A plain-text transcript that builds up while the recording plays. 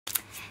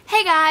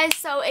Hey guys,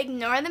 so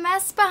ignore the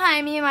mess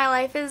behind me. My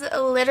life is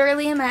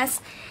literally a mess.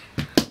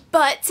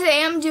 But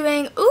today I'm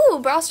doing,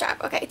 bra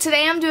strap. Okay,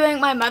 today I'm doing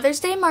my Mother's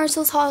Day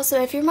Marshalls haul.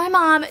 So if you're my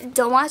mom,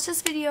 don't watch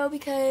this video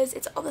because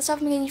it's all the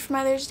stuff I'm getting you for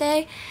Mother's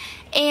Day.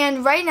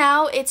 And right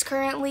now, it's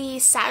currently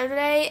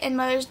Saturday and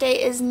Mother's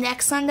Day is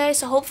next Sunday.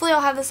 So hopefully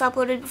I'll have this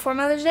uploaded before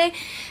Mother's Day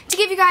to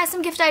give you guys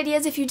some gift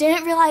ideas if you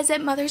didn't realize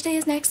that Mother's Day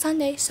is next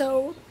Sunday.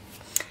 So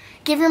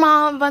give your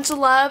mom a bunch of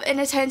love and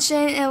attention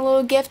and a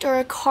little gift or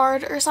a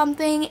card or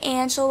something,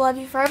 and she'll love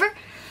you forever.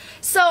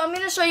 So I'm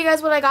going to show you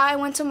guys what I got. I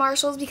went to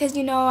Marshall's because,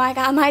 you know, I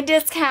got my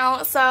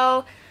discount.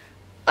 So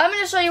I'm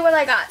going to show you what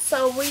I got.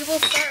 So we will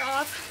start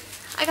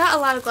off. I got a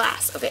lot of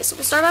glass. Okay, so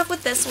we'll start off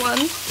with this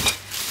one.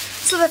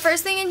 So the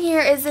first thing in here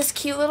is this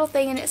cute little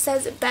thing, and it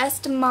says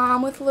Best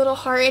Mom with a little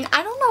heart. And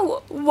I don't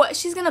know what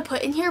she's going to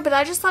put in here, but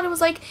I just thought it was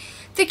like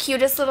the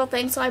cutest little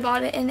thing, so I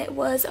bought it, and it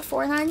was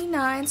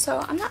 $4.99.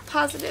 So I'm not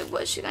positive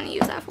what she's going to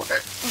use that for,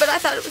 but I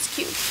thought it was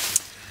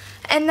cute.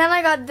 And then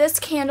I got this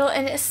candle,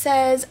 and it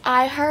says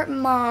I Heart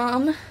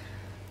Mom,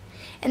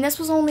 and this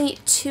was only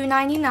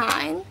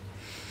 $2.99,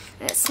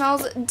 and it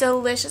smells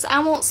delicious. I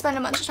won't spend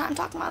a bunch of time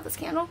talking about this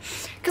candle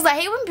because I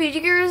hate when beauty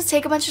gurus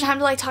take a bunch of time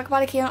to like talk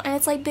about a candle, and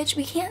it's like, bitch,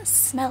 we can't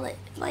smell it,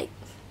 like,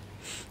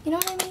 you know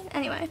what I mean?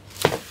 Anyway,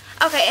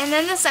 okay, and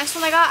then this next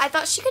one I got, I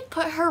thought she could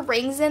put her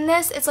rings in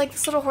this. It's like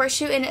this little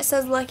horseshoe, and it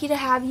says lucky to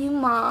have you,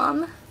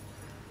 Mom.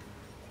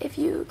 If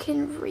you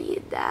can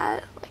read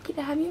that, lucky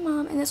to have you,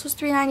 Mom. And this was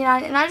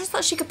 $3.99, and I just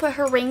thought she could put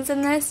her rings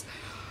in this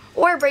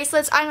or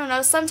bracelets, I don't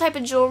know, some type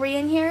of jewelry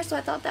in here, so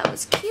I thought that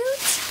was cute.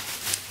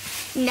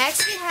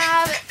 Next we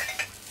have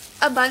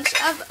a bunch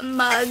of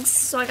mugs,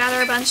 so I got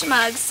her a bunch of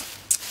mugs.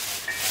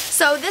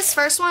 So this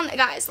first one,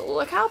 guys,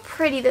 look how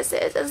pretty this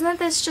is. Isn't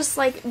this just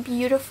like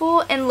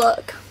beautiful? And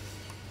look,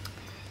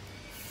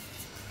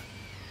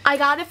 I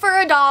got it for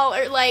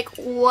 $1, like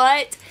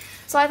what?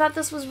 So I thought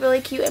this was really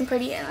cute and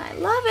pretty, and I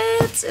love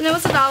it. And it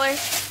was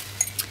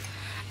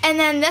 $1. And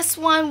then this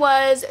one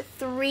was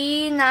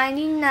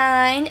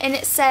 $3.99, and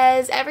it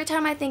says, every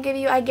time I think of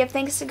you, I give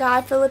thanks to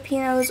God,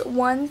 Filipinos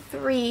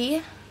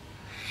 1-3.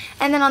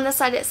 And then on this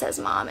side it says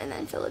Mom, and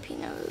then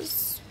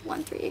Filipinos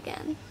 1-3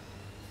 again.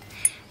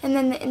 And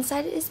then the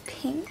inside is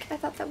pink. I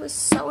thought that was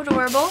so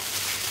adorable.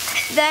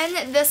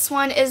 Then this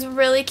one is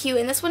really cute,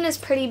 and this one is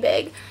pretty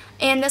big.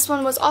 And this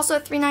one was also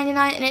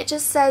 $3.99, and it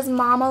just says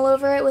Mom all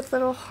over it with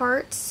little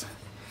hearts.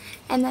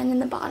 And then in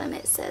the bottom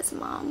it says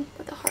Mom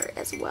with a heart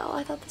as well.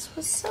 I thought this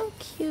was so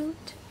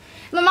cute.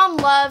 My mom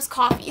loves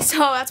coffee, so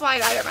that's why I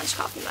got her a bunch of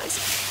coffee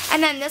mugs.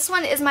 And then this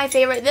one is my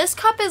favorite. This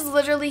cup is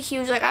literally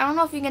huge. Like, I don't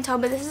know if you can tell,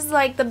 but this is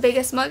like the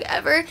biggest mug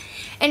ever.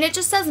 And it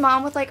just says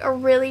Mom with like a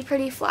really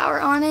pretty flower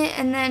on it.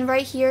 And then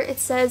right here it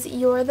says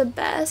You're the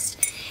Best.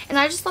 And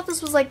I just thought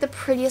this was like the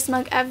prettiest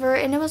mug ever,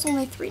 and it was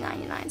only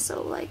 $3.99,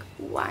 so like,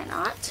 why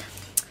not?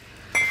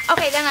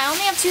 Okay, then I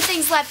only have 2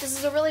 things left. This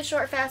is a really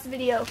short, fast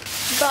video,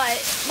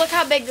 but look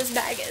how big this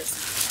bag is.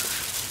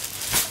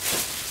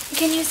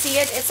 Can you see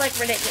it? It's like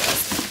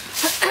ridiculous.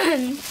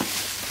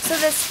 So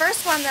this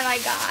first one that I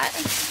got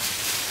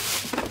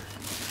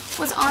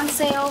was on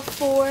sale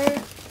for,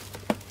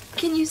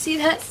 can you see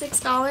that?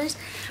 $6.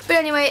 But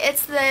anyway,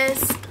 it's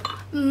this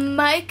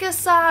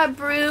Mikasa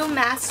Brew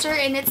Master,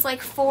 and it's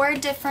like 4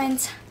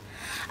 different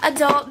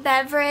adult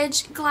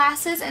beverage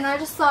glasses, and I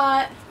just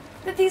thought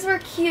that these were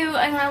cute,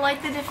 and I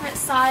like the different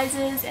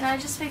sizes, and I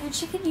just figured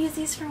she could use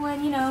these for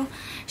when, you know,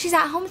 she's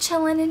at home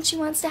chilling and she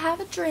wants to have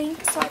a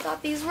drink, so I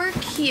thought these were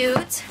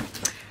cute.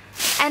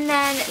 And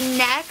then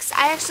next,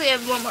 I actually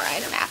have one more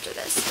item after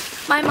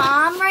this. My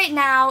mom right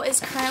now is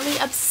currently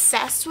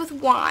obsessed with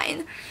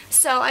wine,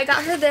 so I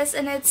got her this,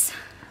 and it's,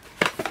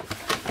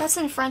 that's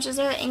in French. Is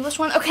there an English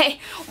one? Okay,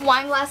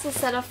 wine glasses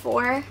set of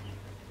 4.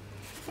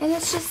 And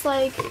it's just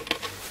like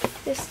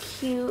this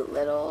cute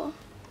little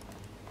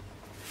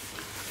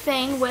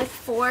thing with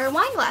 4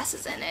 wine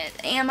glasses in it.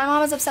 And my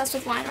mom is obsessed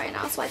with wine right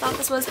now, so I thought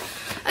this was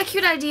a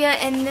cute idea.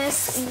 And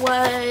this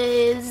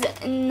was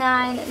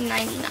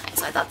 $9.99.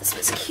 So I thought this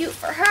was cute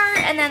for her.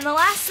 And then the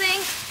last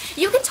thing,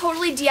 you can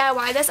totally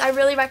DIY this. I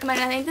really recommend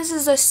it. I think this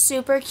is a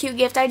super cute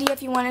gift idea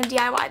if you want to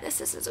DIY this.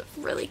 This is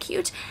really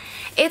cute.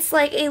 It's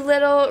like a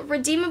little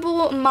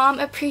redeemable mom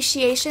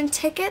appreciation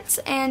tickets,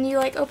 and you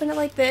like open it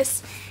like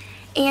this,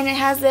 and it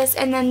has this,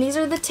 and then these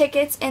are the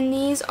tickets, and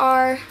these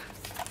are,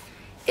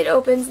 it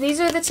opens, these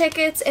are the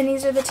tickets, and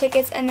these are the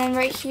tickets, and then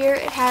right here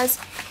it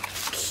has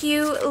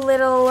cute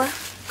little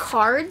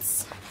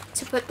cards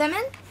to put them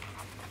in,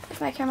 if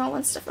my camera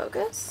wants to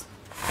focus.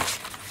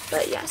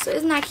 But yeah, so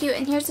isn't that cute?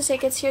 And here's the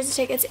tickets,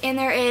 and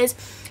there is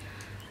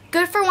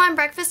good for 1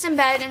 breakfast in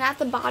bed, and at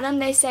the bottom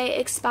they say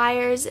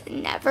expires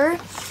never.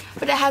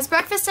 But it has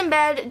breakfast in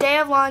bed, day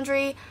of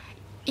laundry,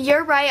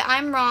 you're right,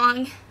 I'm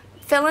wrong,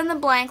 fill in the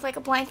blank, like a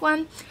blank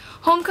one,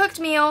 home cooked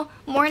meal,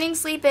 morning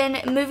sleep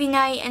in, movie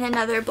night, and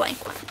another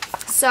blank one.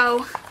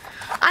 So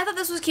I thought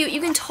this was cute.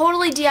 You can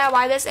totally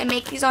DIY this and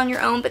make these on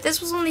your own, but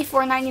this was only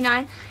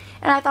 $4.99,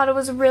 and I thought it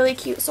was really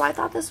cute. So I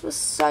thought this was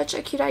such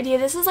a cute idea.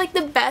 This is like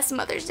the best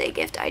Mother's Day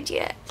gift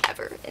idea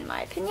ever, in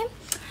my opinion.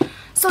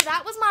 So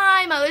that was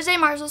my Mother's Day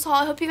Marshalls haul.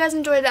 I hope you guys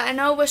enjoyed that. I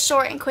know it was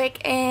short and quick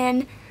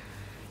and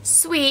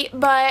sweet,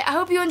 but I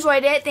hope you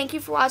enjoyed it. Thank you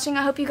for watching.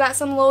 I hope you got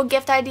some little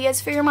gift ideas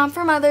for your mom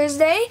for Mother's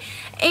Day,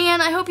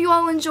 and I hope you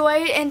all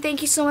enjoyed, and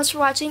thank you so much for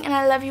watching, and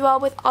I love you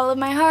all with all of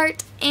my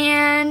heart.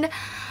 And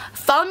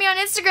follow me on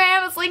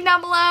Instagram. It's linked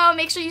down below.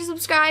 Make sure you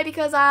subscribe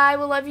because I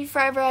will love you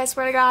forever, I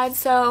swear to God.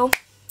 So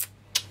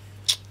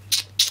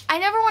I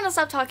never want to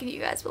stop talking to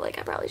you guys, but like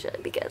I probably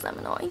should because I'm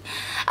annoying.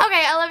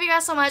 Okay, I love you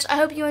guys so much. I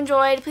hope you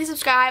enjoyed. Please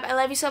subscribe. I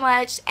love you so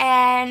much,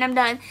 and I'm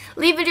done.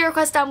 Leave video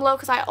requests down below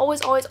because I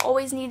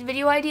always need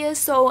video ideas.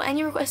 So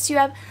any requests you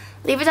have,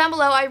 leave it down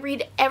below. I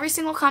read every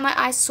single comment,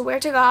 I swear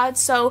to God.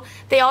 So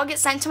they all get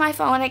sent to my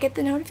phone. I get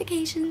the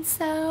notifications.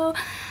 So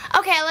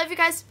okay, I love you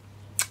guys.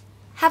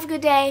 Have a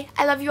good day.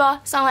 I love you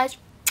all so much.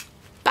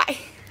 Bye.